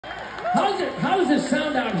How does it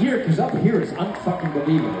sound out here? Because up here it's unfucking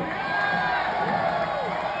believable.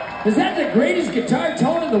 Is that the greatest guitar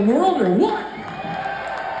tone in the world or what?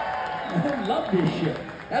 I love this shit.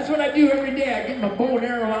 That's what I do every day. I get my bow and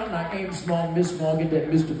arrow out and I aim small, miss small, get that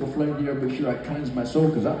mystical flame there, make sure I cleanse my soul,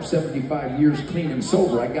 because I'm 75 years clean and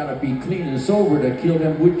sober. I gotta be clean and sober to kill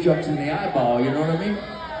them woodchucks in the eyeball, you know what I mean?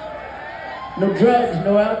 No drugs,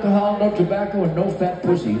 no alcohol, no tobacco, and no fat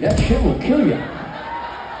pussy. That shit will kill you.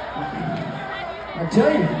 I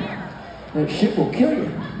tell you, that shit will kill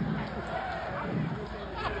you.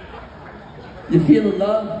 You feel the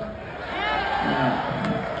love? Yeah.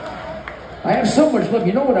 I have so much love.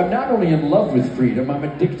 You know what? I'm not only in love with freedom, I'm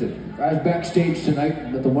addicted. I was backstage tonight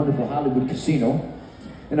at the wonderful Hollywood Casino,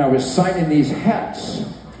 and I was signing these hats.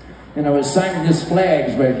 And I was signing these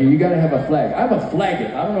flags right here. You gotta have a flag. I'm a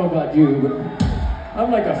flagget. I don't know about you, but I'm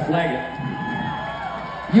like a flagget.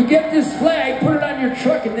 You get this flag, put it on your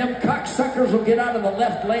truck, and them cocksuckers will get out of the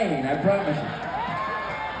left lane, I promise you.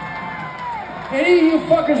 Any of you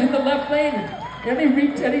fuckers in the left lane?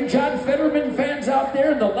 Any John Fetterman fans out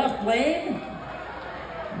there in the left lane?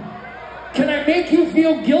 Can I make you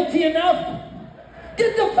feel guilty enough?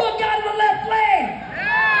 Get the fuck out of the left lane!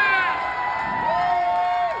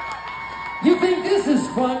 You think this is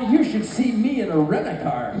fun? You should see me in a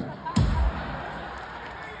rent-a-car.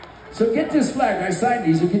 So get this flag. I signed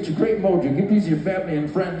these. It'll get you great mojo. Give these to your family and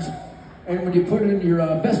friends. And when you put it in your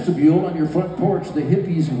vestibule on your front porch, the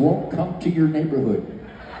hippies won't come to your neighborhood.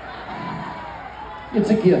 It's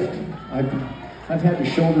a gift. I've had to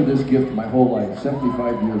shoulder this gift my whole life.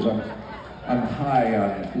 75 years. I'm high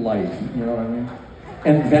on life. You know what I mean?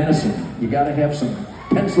 And venison. You got to have some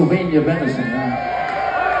Pennsylvania venison.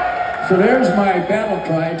 So there's my battle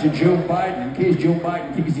cry to Joe Biden, in case Joe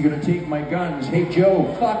Biden thinks he's going to take my guns. Hey, Joe,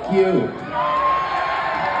 fuck you.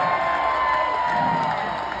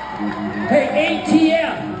 Hey,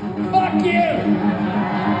 ATF, fuck you.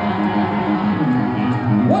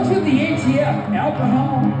 What's with the ATF?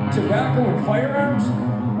 Alcohol, tobacco, and firearms?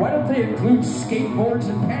 Why don't they include skateboards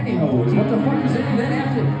and pantyhose? What the fuck does any of that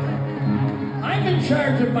have to... I'm in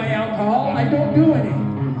charge of my alcohol. I don't do any.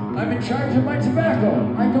 I'm in charge of my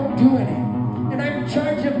tobacco. I don't do any. And I'm in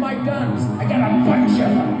charge of my guns. I got a bunch of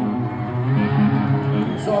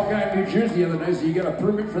them. Saw a guy in New Jersey the other day, so you got a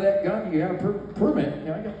permit for that gun? You got a permit?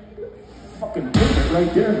 Yeah, I got a fucking permit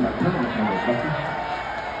right there. My permit, motherfucker.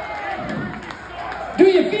 Do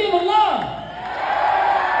you feel the love?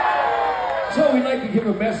 So we'd like to give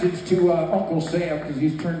a message to Uncle Sam, because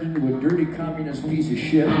he's turned into a dirty communist piece of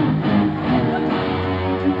shit.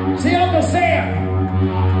 Say, Uncle Sam!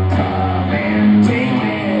 Come and take it.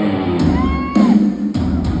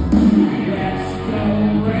 Let's go,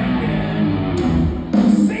 Brendan.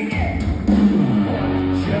 Sing it. Fuck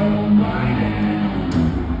Joe Biden.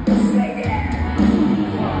 Sing it.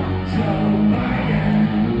 Fuck Joe Biden.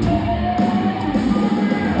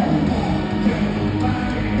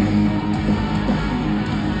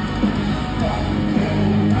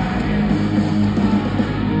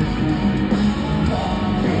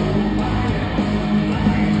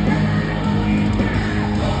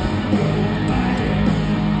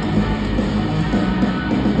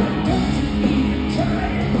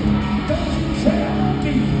 Don't you tell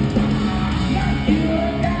me not you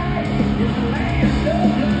and I in the land of